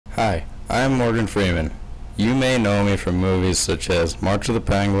Hi, I'm Morgan Freeman. You may know me from movies such as March of the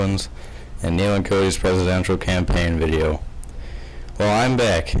Penguins and Neil and Cody's presidential campaign video. Well, I'm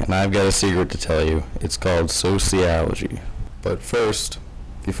back, and I've got a secret to tell you. It's called Sociology. But first,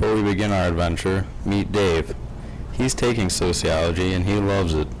 before we begin our adventure, meet Dave. He's taking Sociology, and he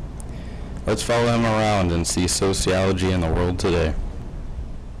loves it. Let's follow him around and see sociology in the world today.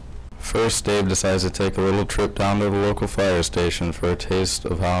 First, Dave decides to take a little trip down to the local fire station for a taste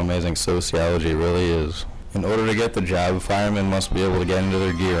of how amazing sociology really is. In order to get the job, firemen must be able to get into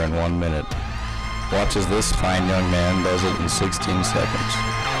their gear in 1 minute. Watch as this fine young man does it in 16 seconds.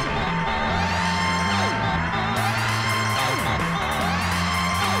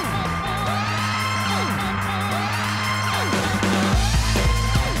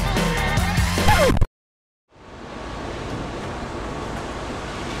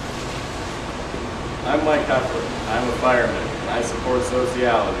 I'm Mike Heffler. I'm a fireman, and I support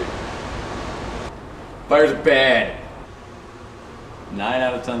sociology. Fires are bad. 9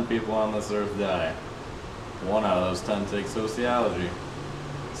 out of 10 people on this earth die. 1 out of those 10 take sociology.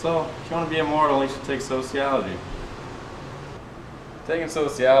 So, if you want to be immortal, you should take sociology. Taking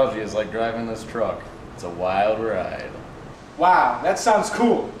sociology is like driving this truck. It's a wild ride. Wow, that sounds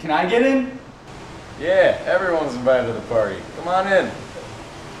cool. Can I get in? Yeah, everyone's invited to the party. Come on in.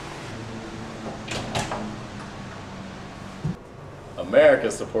 America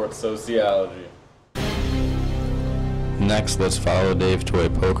supports sociology. Next, let's follow Dave to a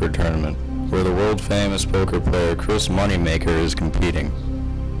poker tournament, where the world-famous poker player Chris Moneymaker is competing.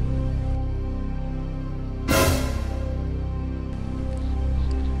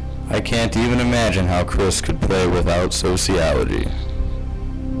 I can't even imagine how Chris could play without sociology.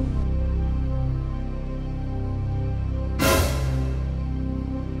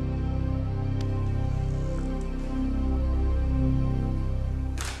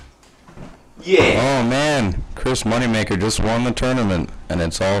 Yeah! Oh man, Chris Moneymaker just won the tournament, and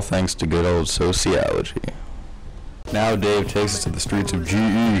it's all thanks to good old sociology. Now Dave takes us to the streets of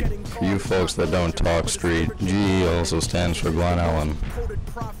GE. For you folks that don't talk street, GE also stands for Glen Ellen.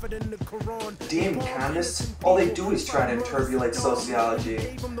 Damn economists, all they do is try to interpolate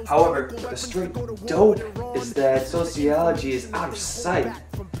sociology. However, the straight dope is that sociology is out of sight.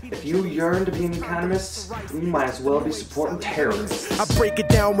 If you yearn to be an economist, you might as well be supporting terrorists. I break it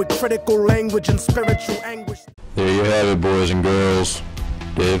down with critical language and spiritual anguish. There you have it, boys and girls.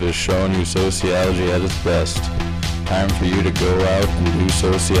 Dave has shown you sociology at its best. Time for you to go out and do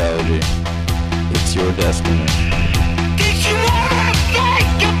sociology. It's your destiny.